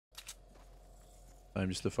I'm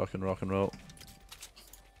just a fucking rock and roll.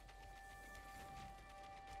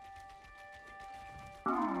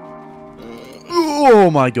 Oh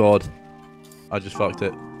my god. I just fucked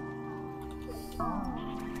it.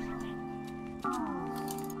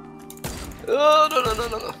 Oh, no, no, no,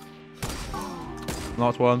 no, no.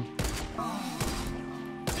 Knocked one.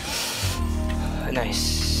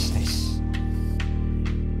 Nice, nice.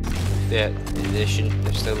 Yeah, they're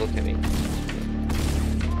still looking at me.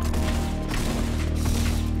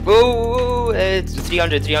 Whoa, it's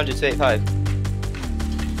 300, 325.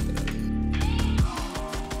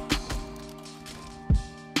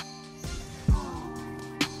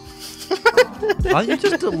 You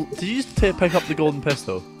just did you just pick up the golden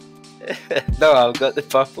pistol? No, I've got the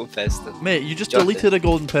purple pistol. Mate, you just deleted a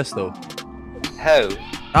golden pistol. How?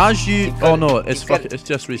 As you oh no, it's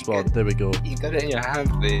just you respawned. There we go. You got it in your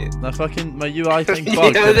hand, mate. Now fucking my UI thing You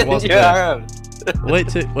bugged got and it it in wasn't your there. hand.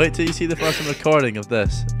 Wait till you see the first recording of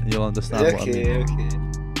this and you'll understand what I mean.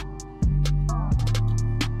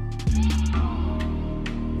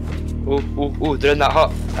 Okay. Oh, they're in that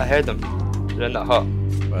hut. I heard them. They're in that hut.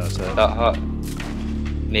 Right, that's it. That hut.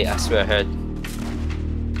 Mate, I swear I heard.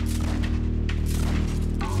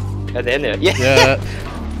 Are they in there? Yeah! Yeah.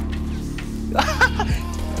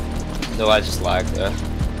 No, I just lagged there.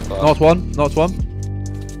 Knocked one. Knocked one.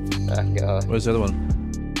 I can get out. Where's the other one?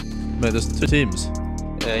 Mate, there's 2 teams.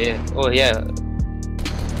 Yeah. Oh, yeah.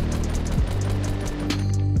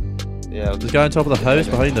 Yeah. There's a guy on top of the house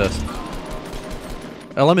behind us.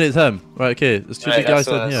 Eliminate him. Right, okay. There's two guys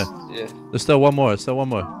down here. Yeah. There's still one more. There's still one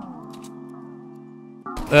more.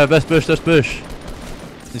 This bush, this bush.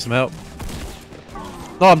 Need some help.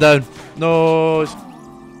 No, I'm down. No.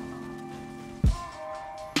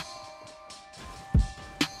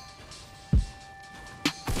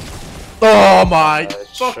 Oh my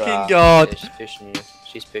fucking god. Yeah, she's pushing you.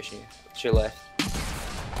 She's pushing you. To your left.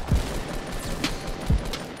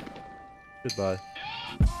 Goodbye.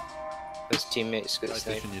 His teammates got I'm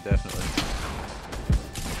sniped. pushing you definitely.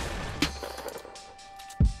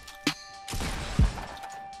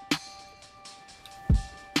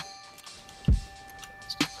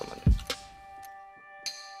 Come on.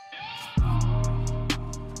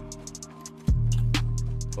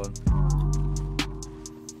 Fun.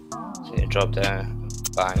 So you drop down,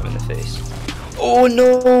 bang him in the face. Oh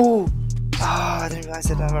no! Ah, I didn't realise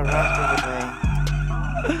I'd have a raptor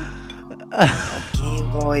with me. Game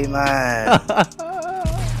Boy, man.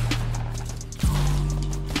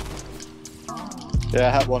 Yeah,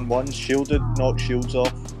 I hit one, shielded, knocked shields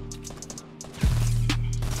off.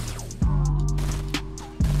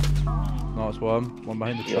 Nice one. One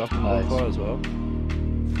behind the truck and nice. one far as well.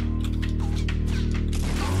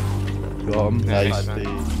 Got him. Nice.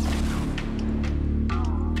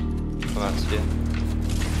 Come on, Stu.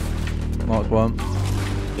 Knocked one.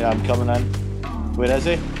 Yeah, I'm coming in. Where is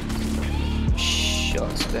he?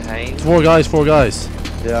 Shots behind. 4 guys, 4 guys.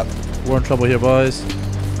 Yeah. We're in trouble here, boys.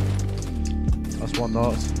 That's one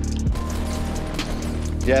knocked.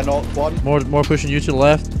 Yeah, knocked one. More pushing you to the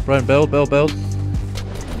left. Brown, build.